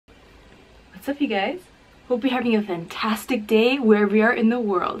What's up, you guys? Hope you're having a fantastic day wherever you are in the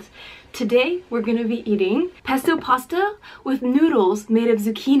world. Today we're gonna be eating pesto pasta with noodles made of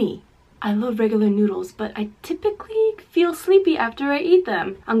zucchini. I love regular noodles, but I typically feel sleepy after I eat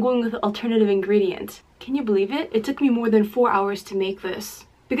them. I'm going with an alternative ingredient. Can you believe it? It took me more than 4 hours to make this.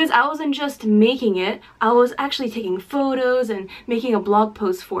 Because I wasn't just making it, I was actually taking photos and making a blog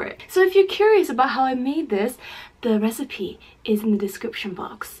post for it. So if you're curious about how I made this, the recipe is in the description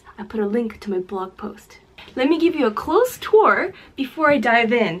box. I put a link to my blog post. Let me give you a close tour before I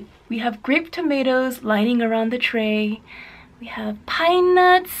dive in. We have grape tomatoes lining around the tray. We have pine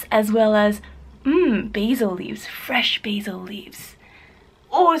nuts as well as basil leaves, fresh basil leaves.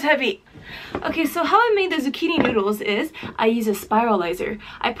 Oh, it's heavy. Okay, so how I made the zucchini noodles is I use a spiralizer.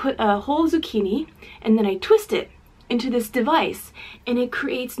 I put a whole zucchini and then I twist it into this device and it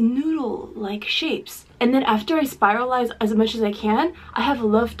creates noodle-like shapes. And then after I spiralize as much as I can, I have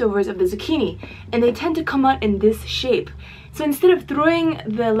leftovers of the zucchini and they tend to come out in this shape. So instead of throwing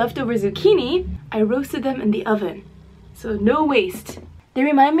the leftover zucchini, I roasted them in the oven. So no waste. They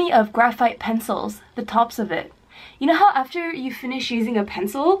remind me of graphite pencils, the tops of it. You know how after you finish using a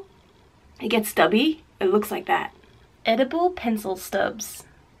pencil, it gets stubby? It looks like that. Edible pencil stubs.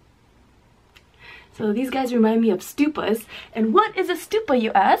 So these guys remind me of stupas. And what is a stupa,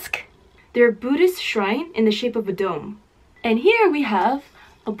 you ask? They're a Buddhist shrine in the shape of a dome. And here we have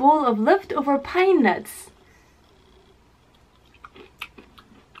a bowl of leftover pine nuts.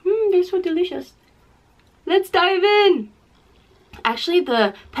 They're so delicious. Let's dive in! Actually,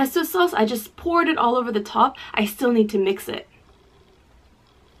 the pesto sauce, I just poured it all over the top. I still need to mix it.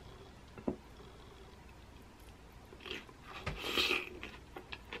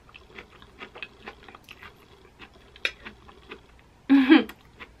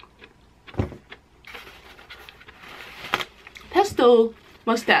 Pesto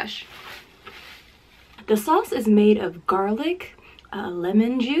mustache. The sauce is made of garlic,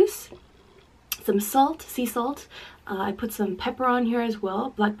 lemon juice, some salt, sea salt. I put some pepper on here as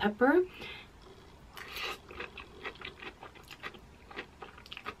well, black pepper.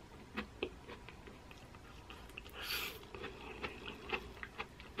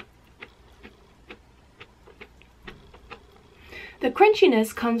 The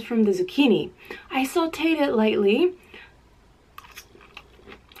crunchiness comes from the zucchini. I sauteed it lightly.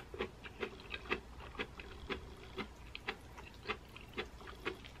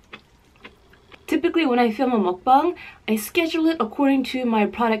 Typically when I film a mukbang, I schedule it according to my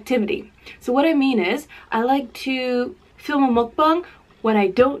productivity. So what I mean is, I like to film a mukbang when I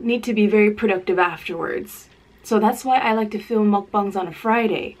don't need to be very productive afterwards. So that's why I like to film mukbangs on a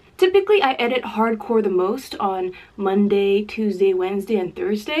Friday. Typically I edit hardcore the most on Monday, Tuesday, Wednesday, and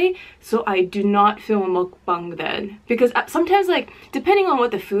Thursday. So I do not film a mukbang then. Because sometimes, like, depending on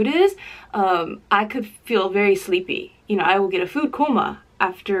what the food is, I could feel very sleepy. You know, I will get a food coma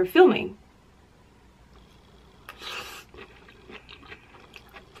after filming.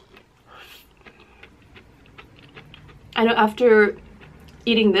 I know after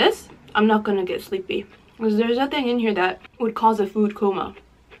eating this, I'm not gonna get sleepy. Because there's nothing in here that would cause a food coma.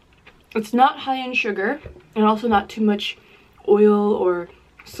 It's not high in sugar, and also not too much oil or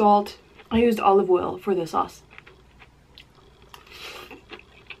salt. I used olive oil for the sauce.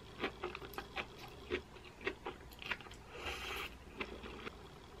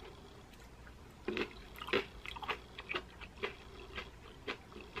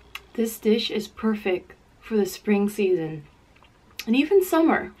 This dish is perfect for the spring season and even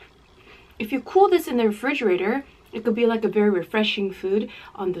summer. If you cool this in the refrigerator, it could be like a very refreshing food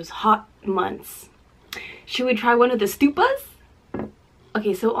on those hot months. Should we try one of the stupas?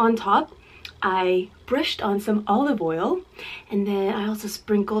 Okay, so on top, I brushed on some olive oil and then I also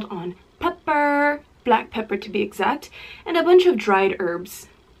sprinkled on pepper, black pepper to be exact, and a bunch of dried herbs.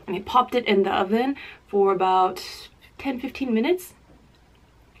 And I popped it in the oven for about 10-15 minutes.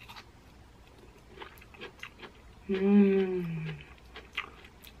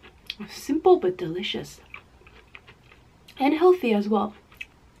 Simple but delicious. And healthy as well.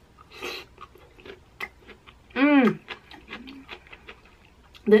 The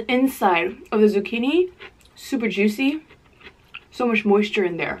inside of the zucchini, super juicy. So much moisture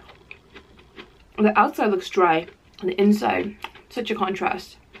in there. The outside looks dry, and the inside, such a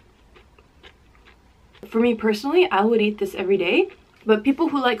contrast. For me personally, I would eat this every day. But people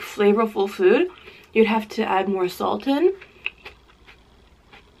who like flavorful food, you'd have to add more salt in.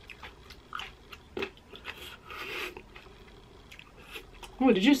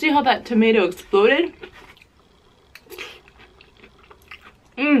 Oh, did you see how that tomato exploded?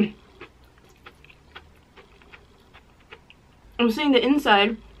 I'm seeing the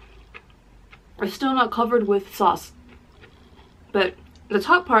inside are still not covered with sauce. But the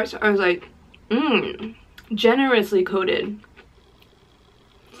top parts are like, generously coated.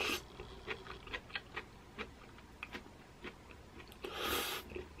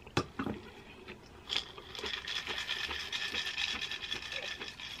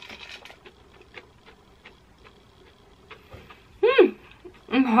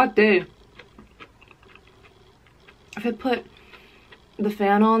 Hot day. If I put the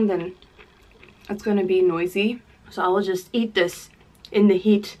fan on, then it's gonna be noisy. So I will just eat this in the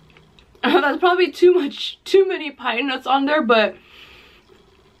heat. That's probably too many pine nuts on there, but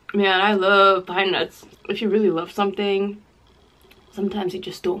man, I love pine nuts. If you really love something, sometimes you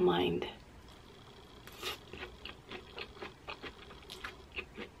just don't mind.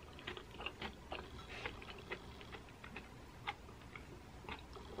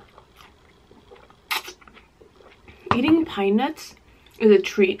 Eating pine nuts is a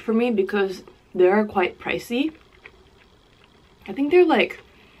treat for me because they're quite pricey. I think they're like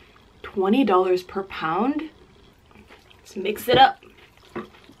 $20 per pound. Let's mix it up.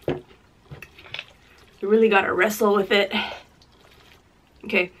 You really gotta wrestle with it.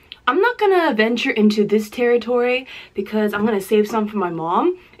 Okay, I'm not gonna venture into this territory because I'm gonna save some for my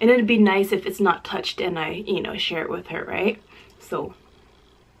mom, and it'd be nice if it's not touched and I, you know, share it with her, right? So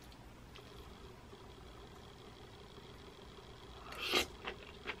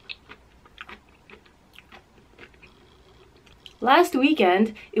last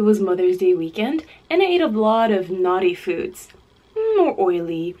weekend, it was Mother's Day weekend, and I ate a lot of naughty foods. More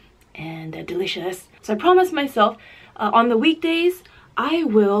oily and delicious. So I promised myself on the weekdays, I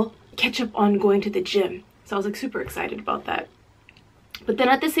will catch up on going to the gym. So I was like super excited about that. But then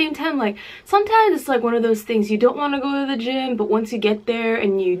at the same time, like sometimes it's like one of those things you don't want to go to the gym, but once you get there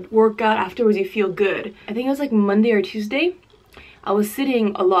and you work out afterwards, you feel good. I think it was like Monday or Tuesday. I was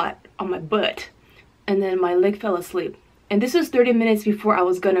sitting a lot on my butt and then my leg fell asleep. And this was 30 minutes before I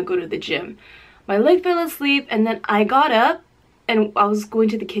was gonna go to the gym. My leg fell asleep and then I got up and I was going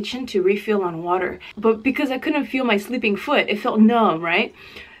to the kitchen to refill on water. But because I couldn't feel my sleeping foot, it felt numb, right?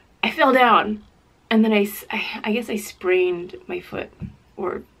 I fell down and then I guess I sprained my foot,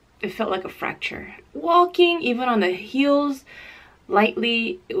 or it felt like a fracture. Walking, even on the heels,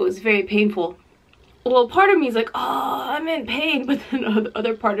 lightly, it was very painful. Well, part of me is like, oh, I'm in pain, but then the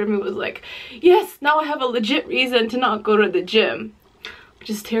other part of me was like, yes, now I have a legit reason to not go to the gym. Which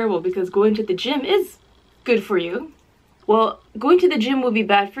is terrible because going to the gym is good for you. Well, going to the gym will be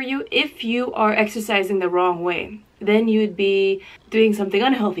bad for you if you are exercising the wrong way. Then you'd be doing something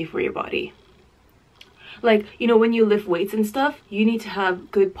unhealthy for your body. Like, you know, when you lift weights and stuff, you need to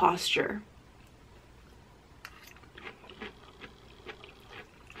have good posture.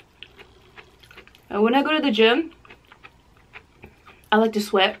 When I go to the gym, I like to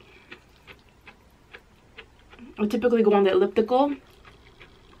sweat. I typically go on the elliptical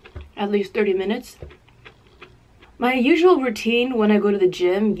at least 30 minutes. My usual routine when I go to the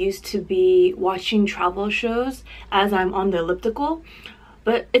gym used to be watching travel shows as I'm on the elliptical,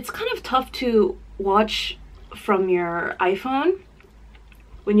 but it's kind of tough to watch from your iPhone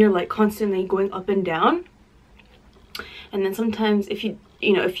when you're like constantly going up and down. And then sometimes if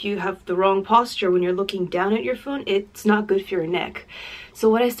you have the wrong posture when you're looking down at your phone, it's not good for your neck. So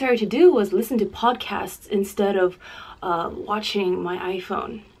what I started to do was listen to podcasts instead of watching my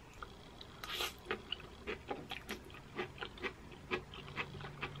iPhone.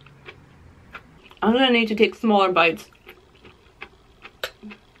 I'm gonna need to take smaller bites.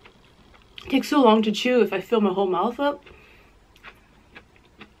 It takes so long to chew if I fill my whole mouth up.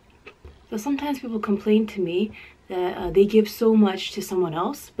 So sometimes people complain to me that they give so much to someone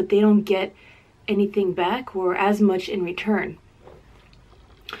else, but they don't get anything back or as much in return.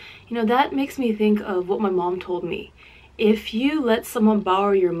 You know, that makes me think of what my mom told me. If you let someone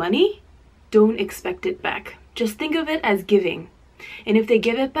borrow your money, don't expect it back. Just think of it as giving. And if they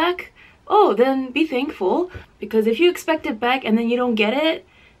give it back, oh, then be thankful. Because if you expect it back and then you don't get it,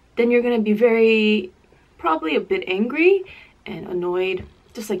 then you're gonna be probably a bit angry and annoyed,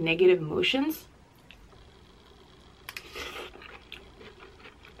 just like negative emotions.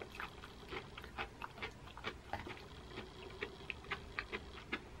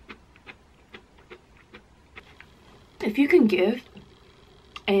 If you can give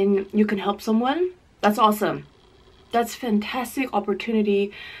and you can help someone, that's awesome. That's fantastic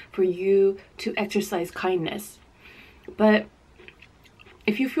opportunity for you to exercise kindness. But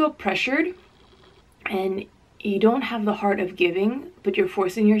if you feel pressured and you don't have the heart of giving, but you're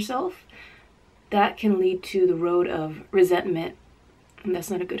forcing yourself, that can lead to the road of resentment, and that's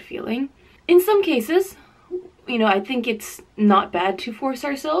not a good feeling. In some cases, you know, I think it's not bad to force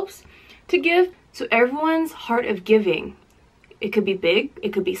ourselves to give. So everyone's heart of giving, it could be big,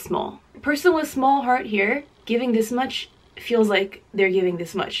 it could be small. A person with small heart here, giving this much feels like they're giving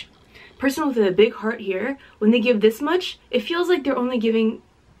this much. Person with a big heart here, when they give this much, it feels like they're only giving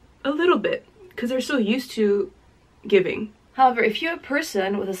a little bit because they're so used to giving. However, if you're a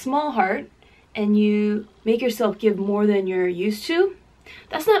person with a small heart and you make yourself give more than you're used to,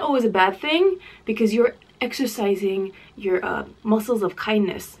 that's not always a bad thing because you're exercising your muscles of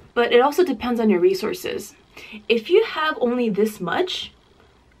kindness. But it also depends on your resources. If you have only this much,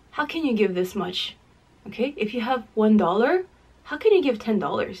 how can you give this much? Okay, if you have $1, how can you give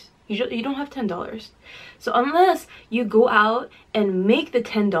 $10? You don't have $10. So unless you go out and make the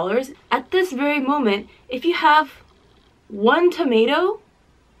 $10, at this very moment, if you have 1 tomato,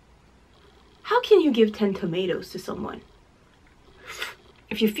 how can you give 10 tomatoes to someone?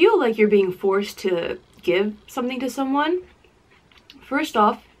 If you feel like you're being forced to give something to someone, first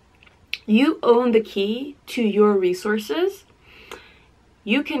off, you own the key to your resources.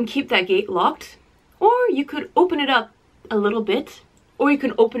 You can keep that gate locked, or you could open it up a little bit, or you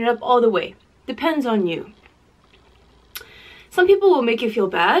can open it up all the way. Depends on you. Some people will make you feel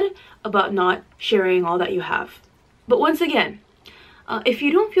bad about not sharing all that you have. But once again, if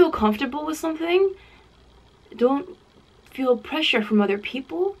you don't feel comfortable with something, don't feel pressure from other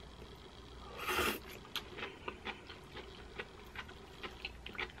people.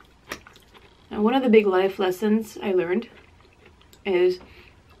 Now, one of the big life lessons I learned is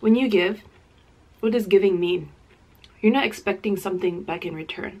when you give, what does giving mean? You're not expecting something back in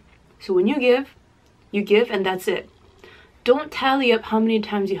return. So when you give and that's it. Don't tally up how many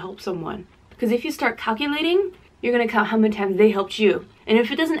times you help someone. Because if you start calculating, you're going to count how many times they helped you. And if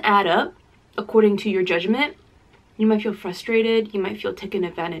it doesn't add up according to your judgment, you might feel frustrated, you might feel taken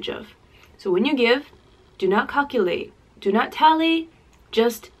advantage of. So when you give, do not calculate, do not tally,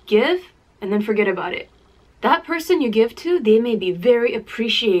 just give and then forget about it. That person you give to, they may be very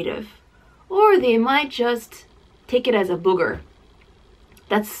appreciative, or they might just take it as a booger.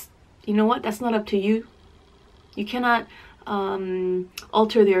 That's, you know what, that's not up to you. You cannot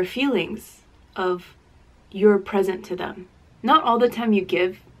alter their feelings of you're present to them. Not all the time you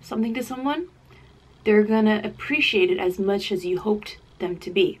give something to someone, they're gonna appreciate it as much as you hoped them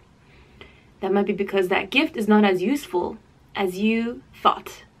to be. That might be because that gift is not as useful as you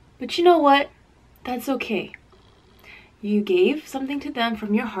thought. But you know what? That's okay. You gave something to them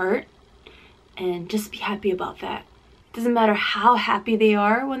from your heart, and just be happy about that. Doesn't matter how happy they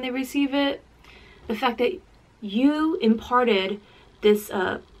are when they receive it. The fact that you imparted this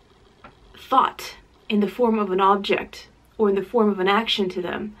thought in the form of an object or in the form of an action to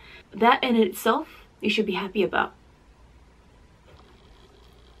them, that in itself you should be happy about.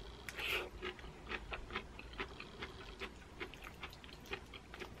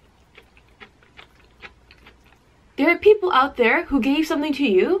 There are people out there who gave something to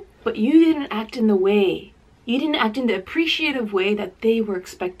you, but you didn't act in the way. You didn't act in the appreciative way that they were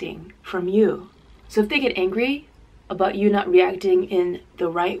expecting from you. So if they get angry about you not reacting in the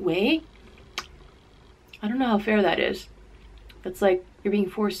right way, I don't know how fair that is. That's like you're being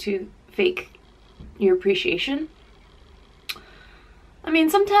forced to fake your appreciation. I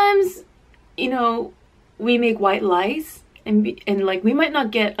mean, sometimes, you know, we make white lies and like we might not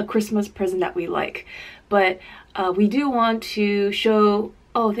get a Christmas present that we like, but we do want to show,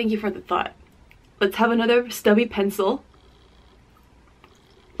 oh, thank you for the thought. Let's have another stubby pencil.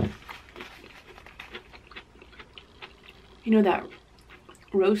 You know that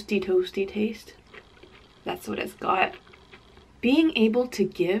roasty toasty taste? That's what it's got. Being able to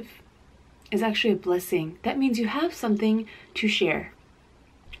give is actually a blessing. That means you have something to share.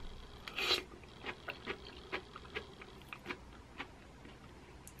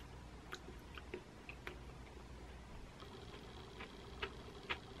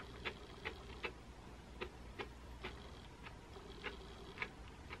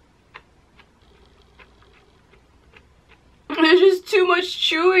 There's just too much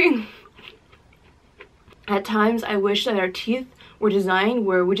chewing. At times, I wish that our teeth were designed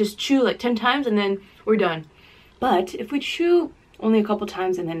where we just chew like 10 times and then we're done. But if we chew only a couple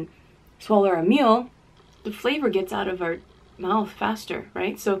times and then swallow our meal, the flavor gets out of our mouth faster,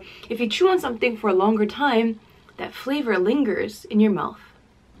 right? So if you chew on something for a longer time, that flavor lingers in your mouth.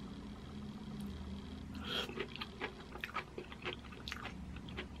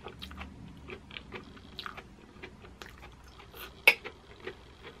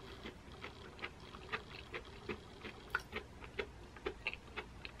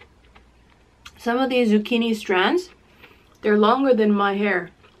 Some of these zucchini strands, they're longer than my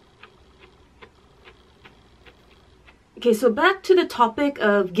hair. Okay, so back to the topic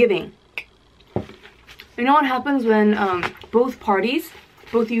of giving. You know what happens when both parties,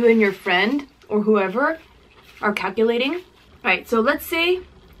 both you and your friend or whoever, are calculating? Alright, so let's say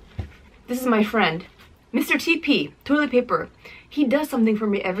this is my friend, Mr. TP, toilet paper. He does something for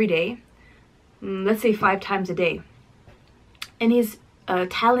me every day, let's say 5 times a day. And he's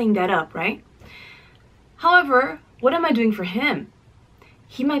tallying that up, right? However, what am I doing for him?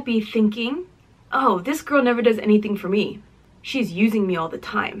 He might be thinking, oh, this girl never does anything for me. She's using me all the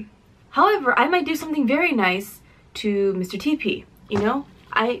time. However, I might do something very nice to Mr. TP. You know,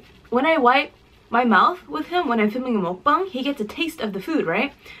 when I wipe my mouth with him when I'm filming a mukbang, he gets a taste of the food,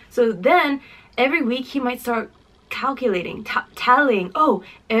 right? So then every week he might start calculating, tallying, oh,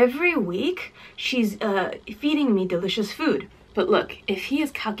 every week she's feeding me delicious food. But look, if he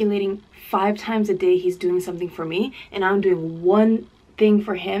is calculating 5 times a day he's doing something for me, and I'm doing one thing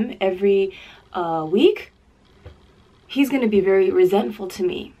for him every week, he's gonna be very resentful to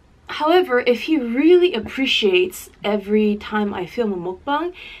me. However, if he really appreciates every time I film a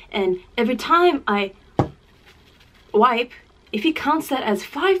mukbang and every time I wipe, if he counts that as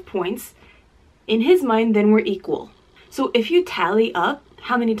 5 points, in his mind, then we're equal. So if you tally up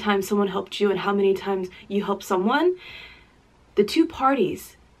how many times someone helped you and how many times you helped someone, the two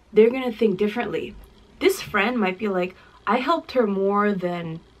parties, they're gonna think differently. This friend might be like, I helped her more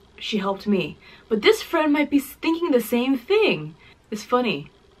than she helped me. But this friend might be thinking the same thing. It's funny,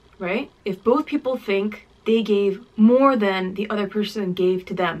 right? If both people think they gave more than the other person gave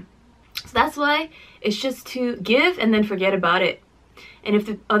to them. So that's why it's just to give and then forget about it. And if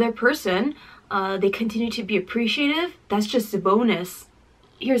the other person, they continue to be appreciative, that's just a bonus.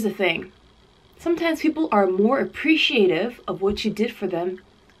 Here's the thing. Sometimes people are more appreciative of what you did for them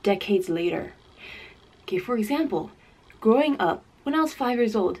decades later. Okay, for example, growing up, when I was 5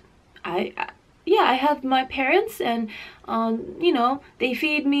 years old, I have my parents, and you know, they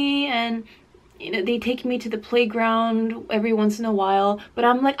feed me, and you know, they take me to the playground every once in a while, but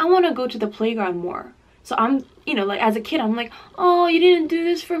I'm like, I want to go to the playground more. So I'm, you know, like as a kid, I'm like, oh, you didn't do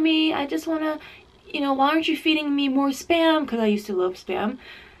this for me. I just want to, you know, why aren't you feeding me more Spam? Because I used to love Spam.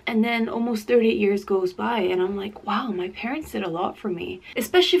 And then almost 30 years goes by and I'm like, wow, my parents did a lot for me.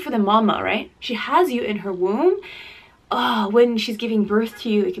 Especially for the mama, right? She has you in her womb. When she's giving birth to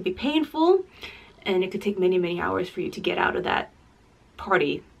you, it could be painful and it could take many, many hours for you to get out of that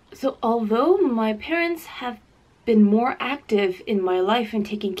party. So although my parents have been more active in my life and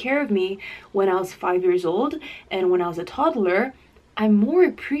taking care of me when I was 5 years old and when I was a toddler, I'm more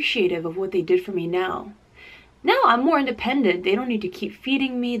appreciative of what they did for me now. Now I'm more independent. They don't need to keep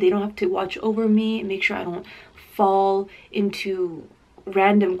feeding me. They don't have to watch over me and make sure I don't fall into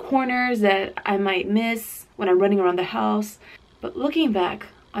random corners that I might miss when I'm running around the house. But looking back,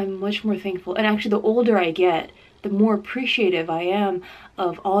 I'm much more thankful. And actually, the older I get, the more appreciative I am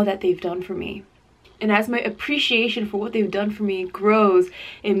of all that they've done for me. And as my appreciation for what they've done for me grows,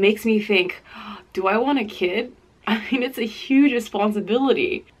 it makes me think, do I want a kid? I mean, it's a huge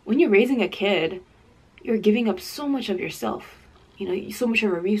responsibility. When you're raising a kid, you're giving up so much of yourself, you know, so much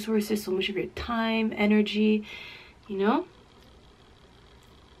of your resources, so much of your time, energy, you know.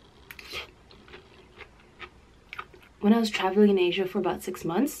 When I was traveling in Asia for about 6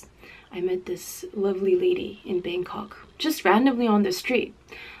 months, I met this lovely lady in Bangkok, just randomly on the street.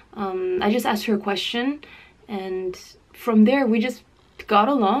 I just asked her a question, and from there we just got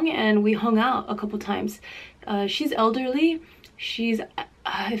along and we hung out a couple times. She's elderly. She's,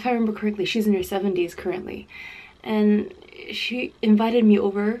 if I remember correctly, she's in her 70s currently. And she invited me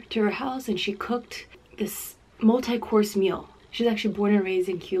over to her house and she cooked this multi-course meal. She's actually born and raised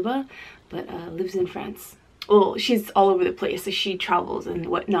in Cuba, but lives in France. Well, she's all over the place, so she travels and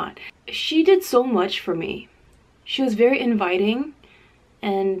whatnot. She did so much for me. She was very inviting,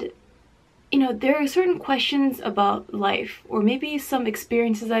 and you know, there are certain questions about life or maybe some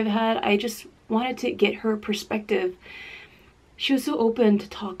experiences I've had. I just wanted to get her perspective. She was so open to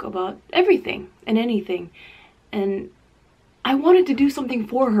talk about everything and anything, and I wanted to do something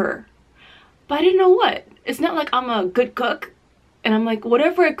for her, but I didn't know what. It's not like I'm a good cook and I'm like,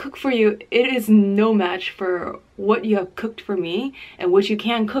 whatever I cook for you, it is no match for what you have cooked for me and what you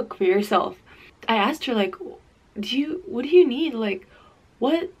can cook for yourself. I asked her, like, what do you need? Like,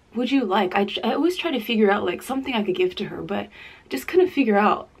 what would you like? I always try to figure out like something I could give to her, but I just couldn't figure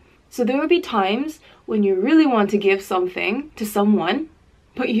out. So there would be times when you really want to give something to someone,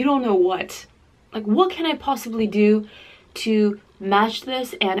 but you don't know what. Like, what can I possibly do to match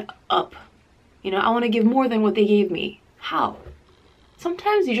this and up? You know, I want to give more than what they gave me. How?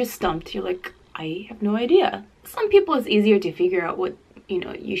 Sometimes you're just stumped. You're like, I have no idea. Some people it's easier to figure out what, you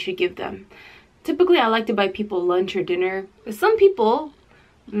know, you should give them. Typically, I like to buy people lunch or dinner. But some people,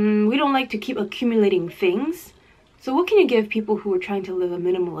 We don't like to keep accumulating things. So what can you give people who are trying to live a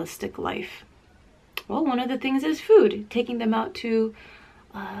minimalistic life? Well, one of the things is food. Taking them out to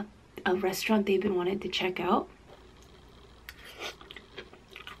a restaurant they've been wanting to check out.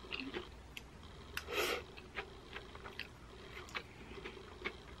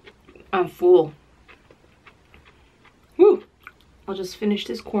 I'm full. Woo! I'll just finish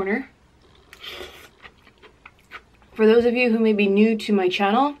this corner. For those of you who may be new to my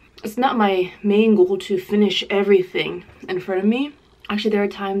channel, it's not my main goal to finish everything in front of me. Actually, there are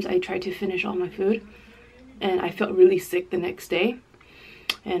times I try to finish all my food and I felt really sick the next day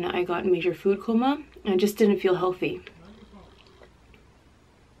and I got major food coma and just didn't feel healthy.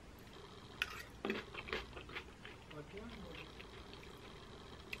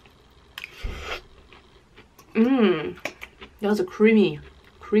 That was a creamy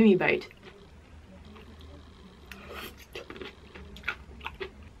bite.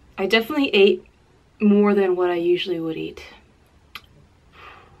 I definitely ate more than what I usually would eat.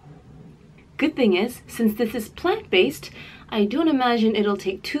 Good thing is, since this is plant-based, I don't imagine it'll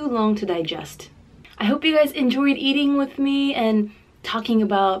take too long to digest. I hope you guys enjoyed eating with me and talking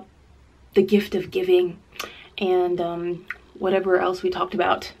about the gift of giving and whatever else we talked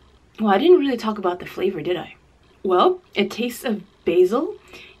about. Well, I didn't really talk about the flavor, did I? Well, it tastes of basil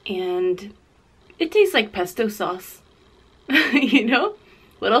and it tastes like pesto sauce. You know?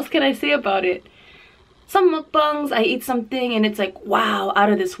 What else can I say about it? Some mukbangs, I eat something and it's like, wow,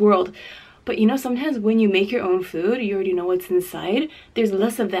 out of this world. But you know, sometimes when you make your own food, you already know what's inside. There's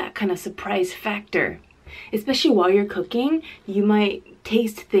less of that kind of surprise factor. Especially while you're cooking, you might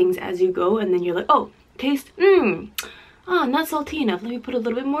taste things as you go and then you're like, oh, taste, not salty enough. Let me put a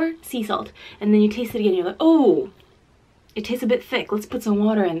little bit more sea salt. And then you taste it again, you're like, oh, it tastes a bit thick. Let's put some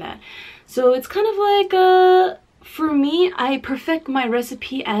water in that. So it's kind of like, for me, I perfect my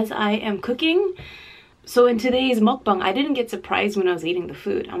recipe as I am cooking. So in today's mukbang, I didn't get surprised when I was eating the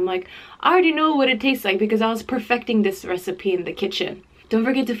food. I'm like, I already know what it tastes like because I was perfecting this recipe in the kitchen. Don't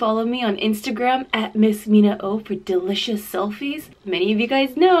forget to follow me on Instagram at Miss Mina O for delicious selfies. Many of you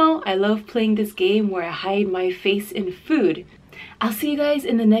guys know I love playing this game where I hide my face in food. I'll see you guys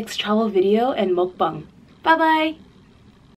in the next travel video and mukbang. Bye bye!